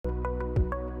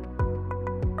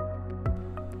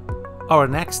Our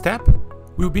next step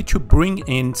will be to bring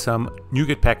in some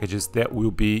NuGet packages that will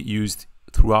be used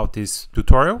throughout this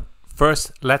tutorial.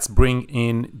 First, let's bring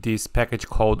in this package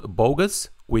called bogus,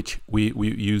 which we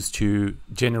use to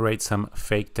generate some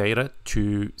fake data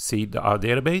to seed our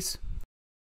database.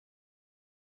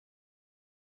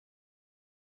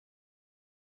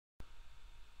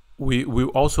 We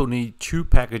will also need two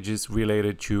packages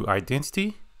related to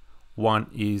identity. One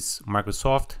is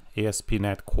Microsoft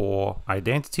ASP.NET Core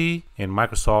Identity and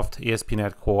Microsoft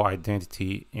ASP.NET Core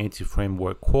Identity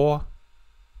Anti-Framework Core.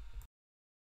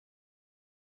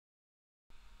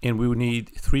 And we will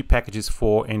need three packages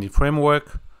for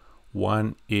Anti-Framework.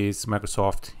 One is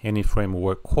Microsoft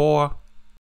Anti-Framework Core,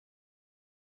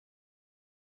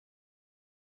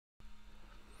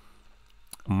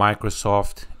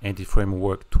 Microsoft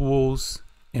Anti-Framework Tools,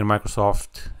 and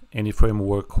Microsoft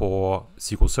Anti-Framework Core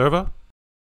SQL Server.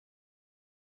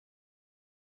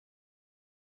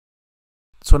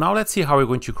 So now let's see how we're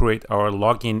going to create our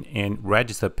login and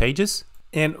register pages.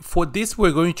 And for this,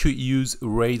 we're going to use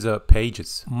Razor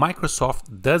pages.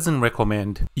 Microsoft doesn't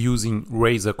recommend using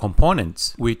Razor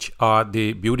components, which are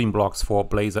the building blocks for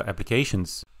Blazor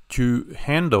applications, to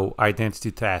handle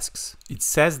identity tasks. It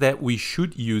says that we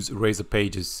should use Razor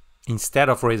pages instead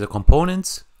of Razor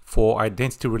components for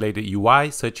identity-related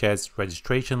UI, such as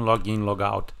registration, login,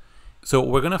 logout. So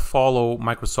we're going to follow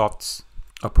Microsoft's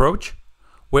approach.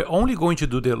 We're only going to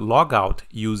do the logout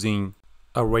using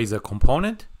a Razor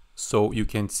component, so you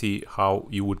can see how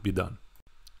it would be done.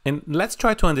 And let's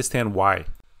try to understand why.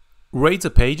 Razor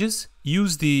pages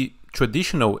use the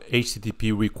traditional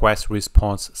HTTP request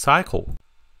response cycle.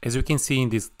 As you can see in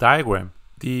this diagram,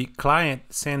 the client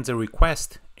sends a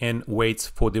request and waits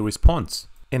for the response.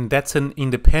 And that's an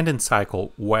independent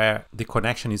cycle where the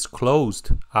connection is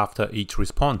closed after each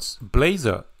response.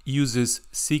 Blazor uses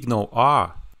signal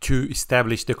R to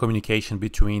establish the communication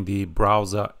between the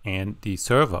browser and the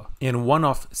server. And one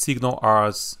of signal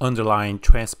R's underlying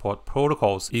transport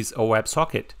protocols is a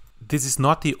WebSocket. This is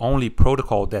not the only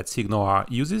protocol that signal R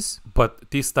uses,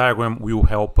 but this diagram will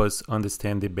help us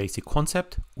understand the basic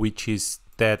concept, which is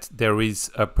that there is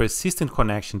a persistent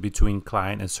connection between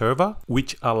client and server,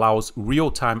 which allows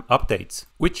real-time updates,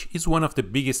 which is one of the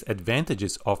biggest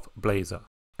advantages of Blazor.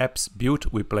 Apps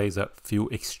built with Blazor feel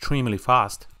extremely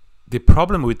fast. The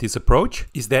problem with this approach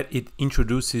is that it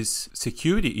introduces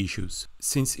security issues,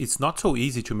 since it's not so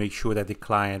easy to make sure that the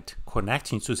client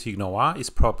connecting to Signal R is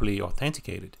properly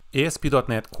authenticated.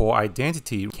 ASP.NET Core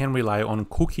Identity can rely on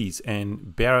cookies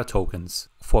and bearer tokens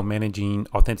for managing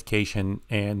authentication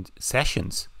and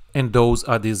sessions, and those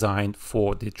are designed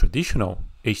for the traditional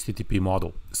HTTP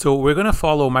model. So we're going to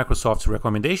follow Microsoft's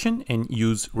recommendation and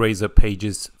use Razor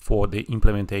pages for the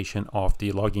implementation of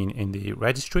the login and the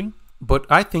registering. But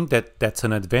I think that that's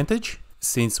an advantage,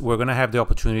 since we're going to have the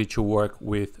opportunity to work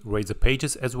with Razor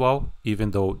pages as well,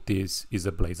 even though this is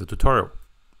a Blazor tutorial.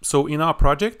 So in our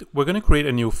project, we're going to create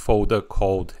a new folder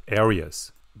called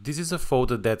areas. This is a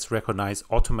folder that's recognized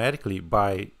automatically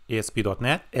by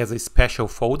ASP.NET as a special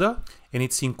folder, and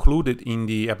it's included in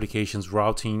the application's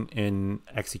routing and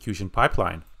execution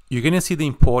pipeline. You're going to see the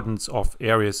importance of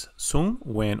areas soon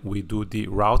when we do the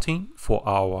routing for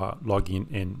our login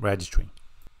and registering.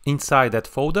 Inside that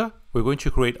folder, we're going to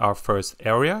create our first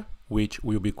area, which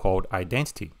will be called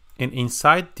identity. And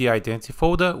inside the identity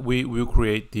folder, we will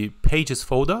create the pages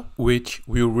folder, which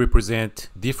will represent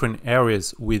different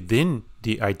areas within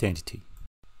the identity.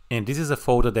 And this is a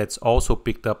folder that's also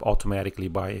picked up automatically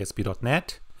by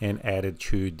ASP.NET and added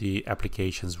to the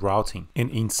application's routing.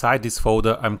 And inside this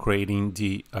folder, I'm creating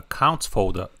the accounts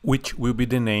folder, which will be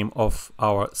the name of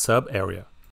our sub area.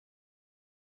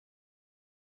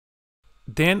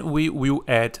 Then we will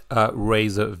add a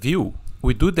Razor view.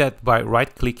 We do that by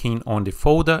right-clicking on the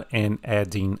folder and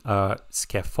adding a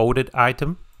scaffolded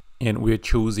item. And we're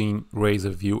choosing Razor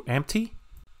view empty.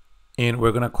 And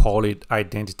we're going to call it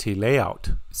identity layout,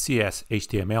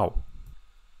 CS.HTML.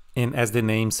 And as the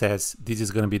name says, this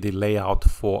is going to be the layout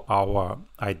for our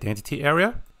identity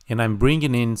area. And I'm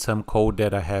bringing in some code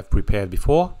that I have prepared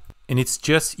before. And it's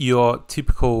just your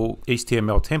typical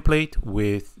HTML template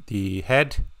with the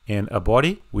head and a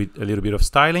body with a little bit of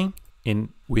styling, and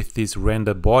with this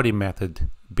render body method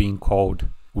being called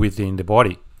within the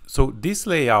body. So this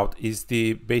layout is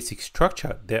the basic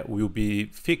structure that will be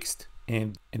fixed,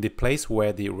 and in the place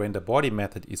where the render body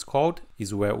method is called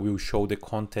is where we'll show the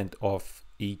content of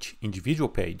each individual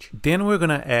page. Then we're going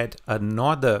to add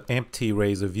another empty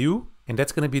Razor view, and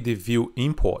that's going to be the view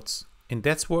imports. And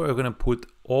that's where we're going to put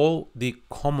all the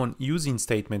common using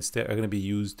statements that are going to be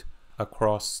used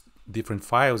across different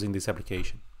files in this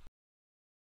application.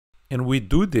 And we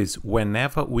do this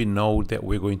whenever we know that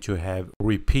we're going to have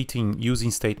repeating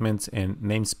using statements and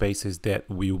namespaces that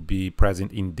will be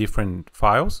present in different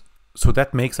files. So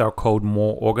that makes our code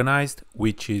more organized,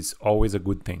 which is always a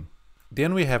good thing.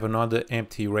 Then we have another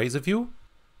empty Razor view,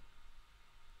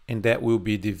 and that will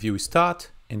be the view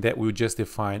start, and that will just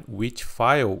define which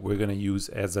file we're going to use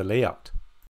as a layout.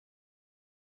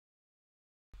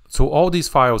 So all these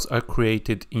files are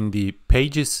created in the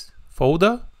pages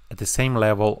folder at the same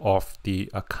level of the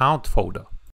account folder.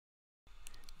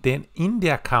 Then in the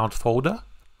account folder,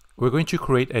 we're going to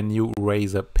create a new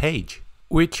Razor page,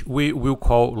 which we will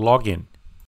call login.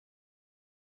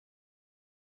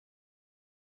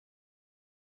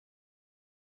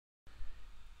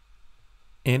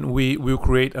 And we will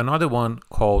create another one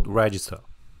called register.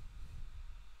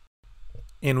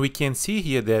 And we can see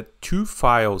here that 2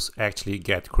 files actually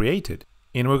get created.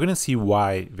 And we're going to see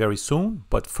why very soon.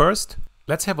 But first,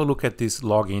 let's have a look at this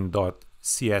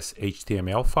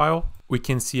login.cshtml file. We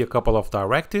can see a couple of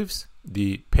directives,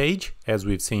 the page, as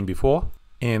we've seen before,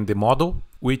 and the model,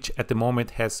 which at the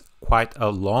moment has quite a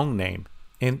long name.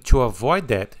 And to avoid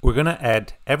that, we're going to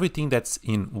add everything that's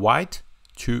in white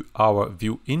to our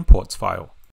view imports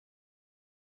file.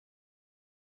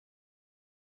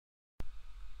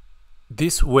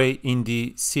 This way, in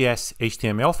the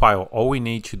CS.html file, all we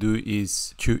need to do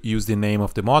is to use the name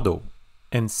of the model.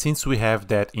 And since we have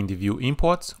that in the view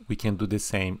imports, we can do the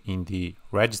same in the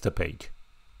register page.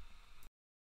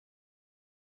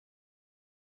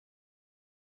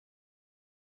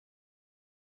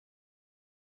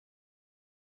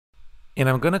 And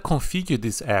I'm going to configure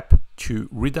this app to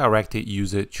redirect the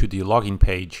user to the login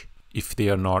page if they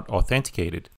are not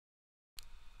authenticated.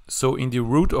 So in the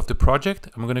root of the project,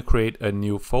 I'm going to create a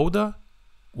new folder,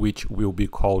 which will be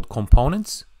called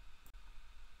components.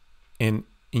 And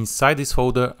inside this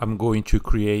folder, I'm going to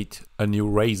create a new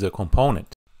Razor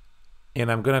component. And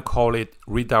I'm going to call it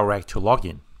redirect to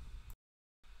login.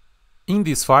 In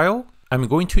this file, I'm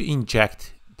going to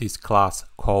inject this class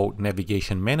called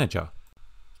navigation manager.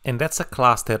 And that's a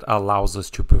class that allows us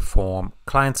to perform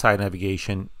client-side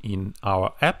navigation in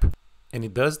our app. And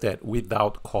it does that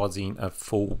without causing a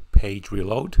full page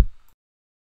reload.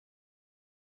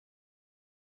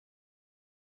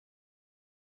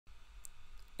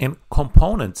 And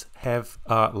components have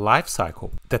a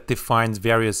lifecycle that defines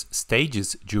various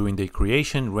stages during the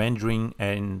creation, rendering,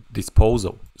 and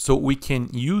disposal. So we can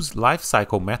use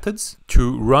lifecycle methods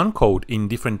to run code in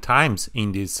different times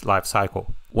in this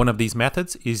lifecycle. One of these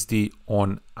methods is the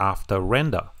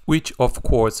onAfterRender, which of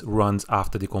course runs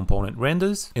after the component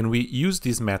renders. And we use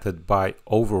this method by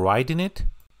overriding it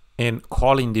and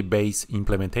calling the base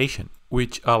implementation,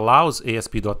 which allows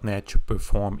ASP.NET to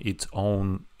perform its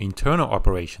own internal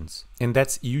operations. And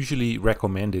that's usually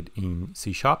recommended in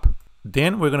C#.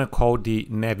 Then we're going to call the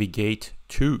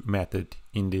navigate_to method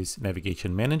in this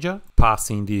navigation manager,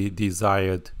 passing the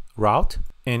desired route.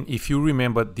 And if you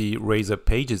remember the Razor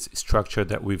pages structure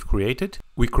that we've created,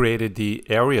 we created the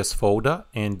areas folder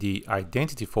and the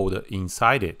identity folder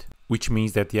inside it, which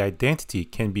means that the identity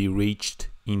can be reached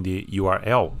in the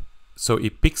URL. So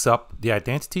it picks up the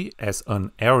identity as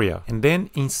an area. And then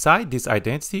inside this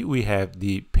identity, we have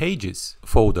the pages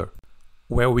folder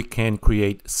where we can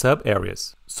create sub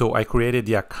areas. So I created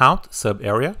the account sub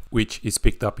area, which is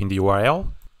picked up in the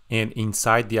URL. And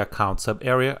inside the account sub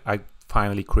area, I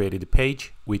finally created the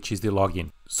page, which is the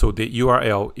login. So the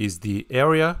URL is the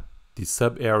area, the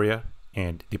sub area,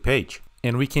 and the page.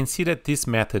 And we can see that this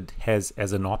method has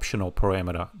as an optional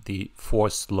parameter the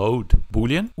forceLoad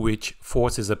boolean, which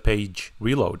forces a page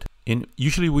reload. And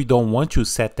usually we don't want to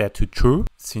set that to true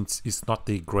since it's not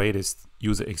the greatest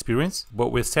user experience,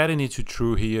 but we're setting it to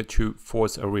true here to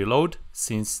force a reload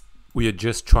since we are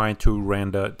just trying to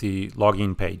render the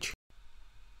login page.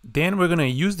 Then we're going to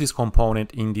use this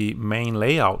component in the main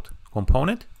layout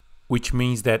component, which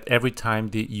means that every time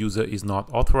the user is not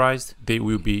authorized, they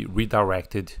will be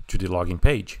redirected to the login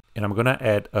page. And I'm going to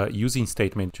add a using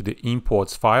statement to the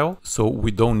imports file, so we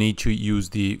don't need to use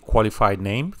the qualified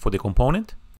name for the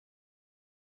component.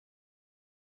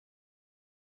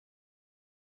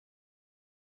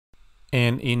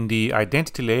 And in the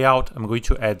identity layout, I'm going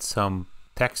to add some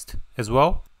text as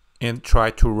well and try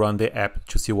to run the app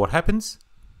to see what happens.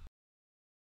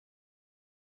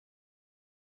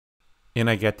 And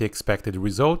I get the expected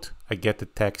result. I get the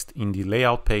text in the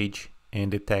layout page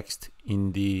and the text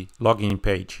in the login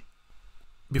page.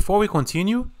 Before we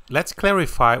continue, let's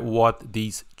clarify what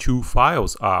these 2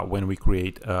 files are when we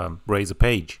create a Razor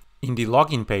page. In the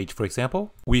login page, for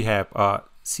example, we have a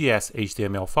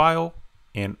CS.html file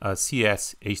and a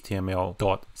CS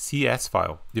HTML.cs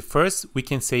file. The first we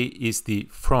can say is the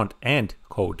front end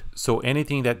code. So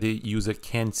anything that the user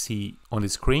can see on the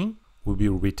screen will be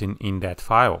written in that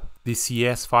file. The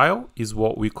CS file is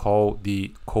what we call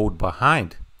the code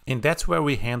behind. And that's where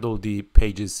we handle the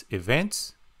page's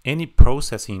events, any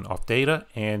processing of data,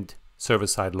 and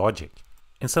server-side logic.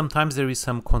 And sometimes there is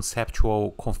some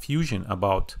conceptual confusion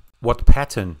about what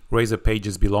pattern Razor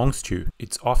Pages belongs to.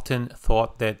 It's often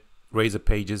thought that Razor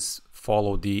Pages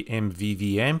follow the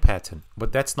MVVM pattern,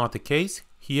 but that's not the case.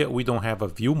 Here we don't have a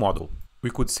view model. We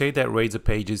could say that Razor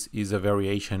Pages is a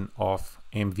variation of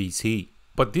MVC,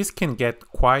 but this can get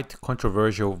quite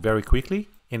controversial very quickly,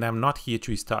 and I'm not here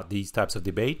to start these types of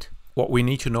debate. What we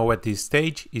need to know at this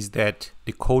stage is that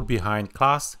the code behind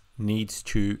class needs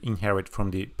to inherit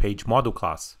from the page model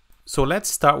class. So let's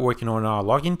start working on our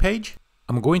login page.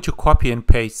 I'm going to copy and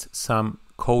paste some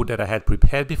code that I had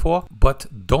prepared before, but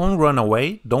don't run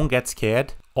away, don't get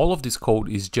scared. All of this code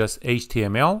is just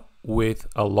HTML with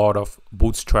a lot of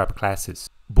Bootstrap classes.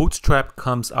 Bootstrap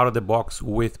comes out of the box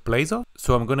with Blazor,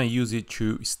 so I'm going to use it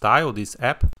to style this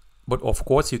app. But of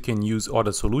course you can use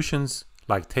other solutions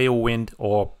like Tailwind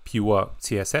or pure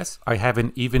CSS. I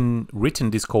haven't even written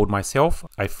this code myself.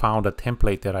 I found a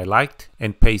template that I liked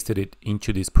and pasted it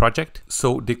into this project.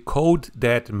 So the code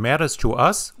that matters to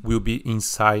us will be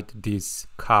inside this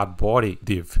card body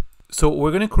div. So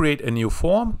we're going to create a new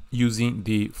form using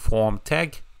the form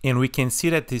tag. And we can see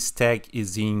that this tag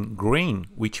is in green,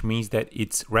 which means that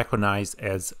it's recognized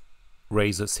as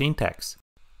Razor syntax.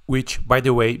 Which, by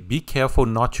the way, be careful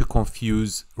not to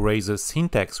confuse Razor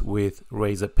syntax with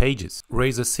Razor Pages.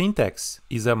 Razor syntax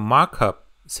is a markup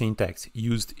syntax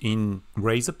used in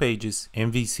Razor Pages,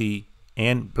 MVC,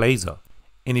 and Blazor.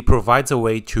 And it provides a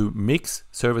way to mix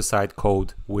server-side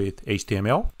code with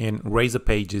HTML. And Razor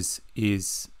Pages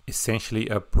is essentially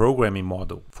a programming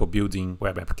model for building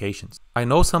web applications. I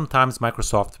know sometimes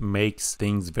Microsoft makes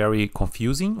things very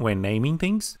confusing when naming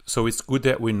things, so it's good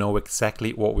that we know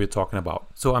exactly what we're talking about.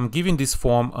 So I'm giving this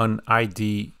form an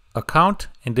ID account,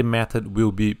 and the method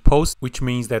will be post, which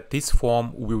means that this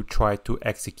form will try to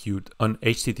execute an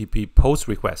HTTP post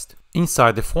request.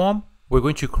 Inside the form, we're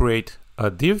going to create a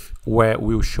div where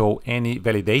we'll show any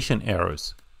validation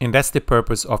errors. And that's the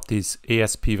purpose of this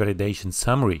ASP validation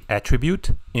summary attribute.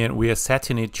 And we are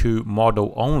setting it to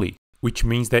model only, which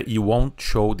means that you won't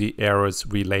show the errors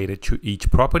related to each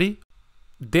property.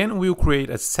 Then we'll create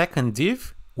a second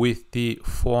div with the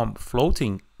form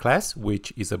floating class,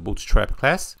 which is a Bootstrap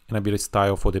class, and a bit of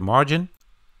style for the margin.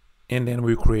 And then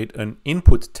we'll create an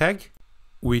input tag,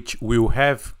 which will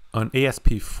have an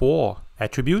ASP4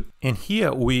 attribute. And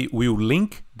here we will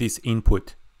link this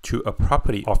input to a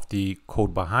property of the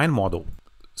code behind model.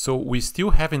 So we still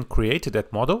haven't created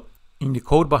that model. In the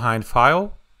code behind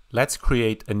file, let's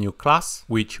create a new class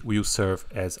which will serve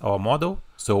as our model.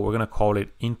 So we're going to call it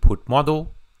input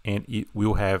model, and it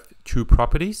will have two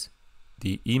properties,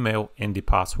 the email and the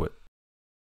password.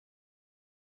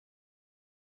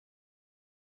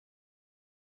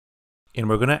 And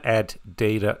we're going to add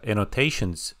data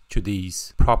annotations to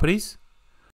these properties.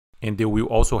 And they will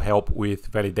also help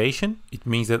with validation. It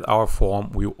means that our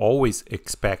form will always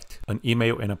expect an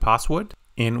email and a password,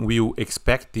 and we'll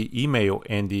expect the email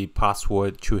and the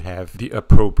password to have the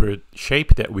appropriate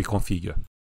shape that we configure.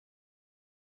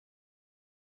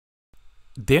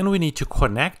 Then we need to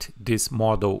connect this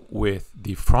model with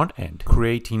the front end,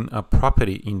 creating a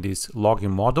property in this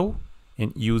login model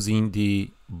and using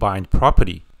the bind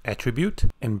property attribute.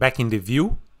 And back in the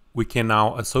view, we can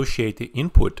now associate the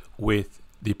input with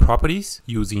the properties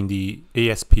using the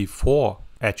ASP4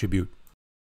 attribute.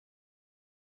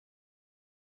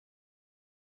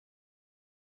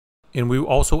 And we'll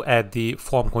also add the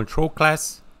form control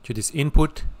class to this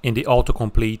input in the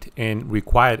autocomplete and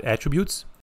required attributes.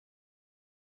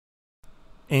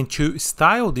 And to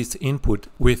style this input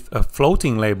with a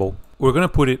floating label, we're going to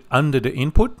put it under the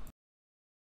input.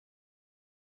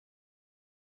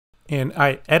 And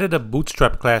I added a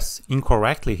Bootstrap class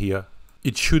incorrectly here.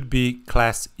 It should be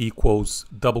class equals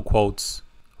double quotes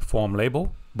form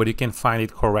label, but you can find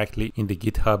it correctly in the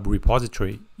GitHub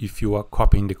repository if you are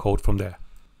copying the code from there.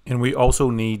 And we also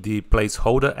need the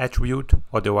placeholder attribute,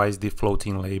 otherwise the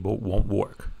floating label won't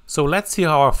work. So let's see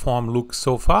how our form looks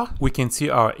so far. We can see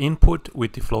our input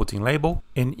with the floating label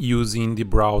and using the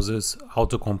browser's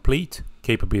autocomplete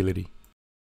capability.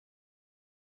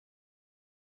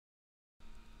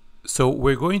 So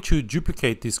we're going to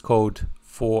duplicate this code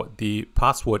for the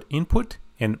password input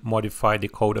and modify the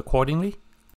code accordingly.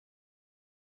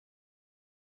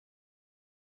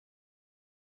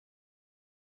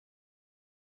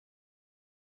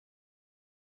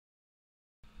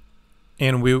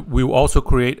 And we will also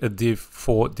create a div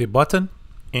for the button,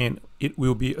 and it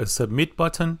will be a submit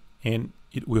button, and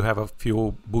it will have a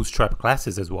few Bootstrap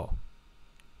classes as well.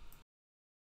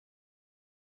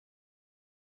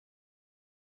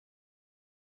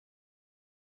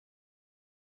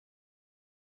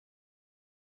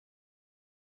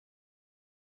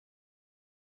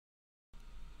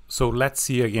 So let's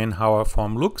see again how our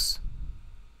form looks.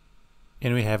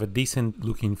 And we have a decent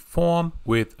looking form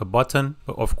with a button,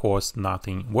 but of course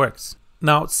nothing works.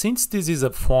 Now, since this is a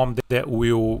form that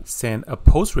will send a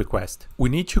post request, we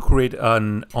need to create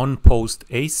an onPost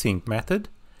async method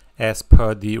as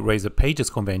per the Razor Pages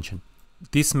convention.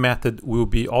 This method will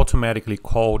be automatically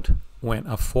called when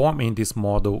a form in this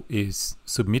model is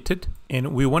submitted,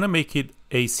 and we want to make it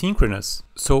asynchronous.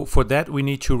 So for that, we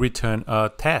need to return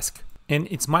a task. And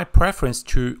it's my preference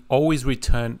to always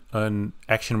return an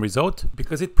action result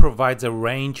because it provides a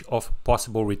range of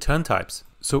possible return types.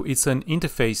 So it's an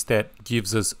interface that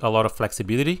gives us a lot of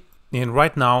flexibility. And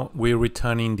right now we're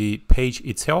returning the page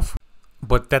itself,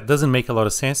 but that doesn't make a lot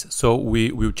of sense. So we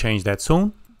will change that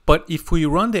soon. But if we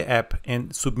run the app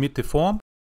and submit the form,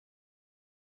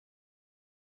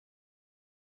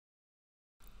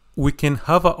 we can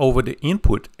hover over the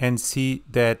input and see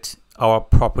that our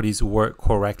properties were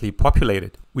correctly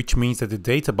populated, which means that the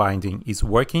data binding is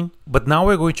working. But now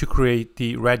we're going to create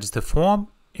the register form,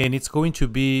 and it's going to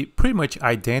be pretty much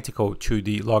identical to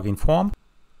the login form.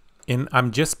 And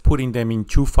I'm just putting them in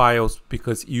two files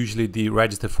because usually the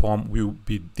register form will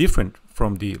be different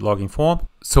from the login form.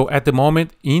 So at the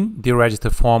moment in the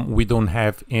register form, we don't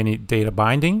have any data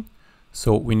binding.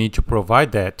 So we need to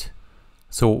provide that.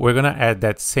 So we're going to add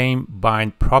that same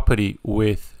bind property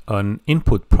with an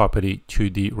input property to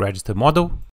the register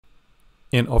model.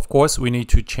 And of course, we need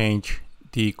to change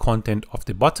the content of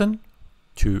the button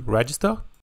to register.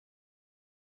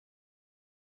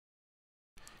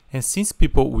 And since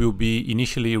people will be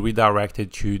initially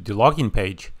redirected to the login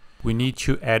page, we need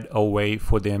to add a way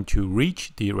for them to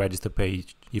reach the register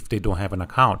page if they don't have an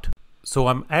account. So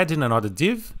I'm adding another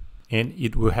div, and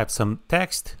it will have some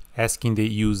text asking the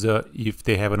user if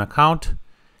they have an account.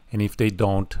 And if they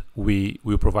don't, we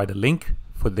will provide a link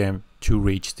for them to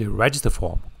reach the register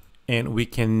form. And we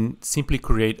can simply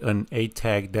create an A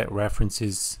tag that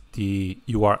references the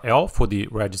URL for the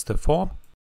register form.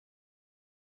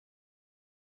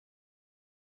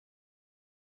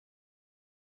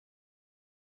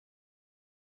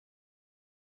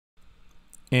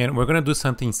 And we're going to do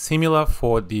something similar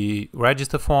for the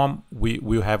register form. We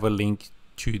will have a link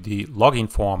to the login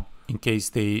form in case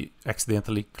they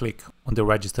accidentally click on the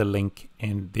register link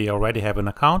and they already have an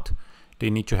account. They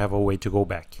need to have a way to go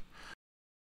back.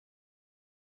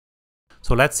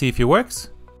 So let's see if it works.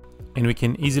 And we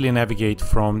can easily navigate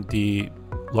from the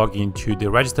login to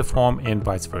the register form and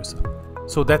vice versa.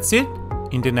 So that's it.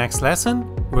 In the next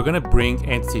lesson, we're going to bring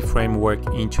Entity Framework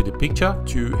into the picture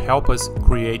to help us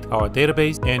create our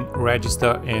database and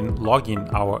register and log in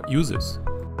our users.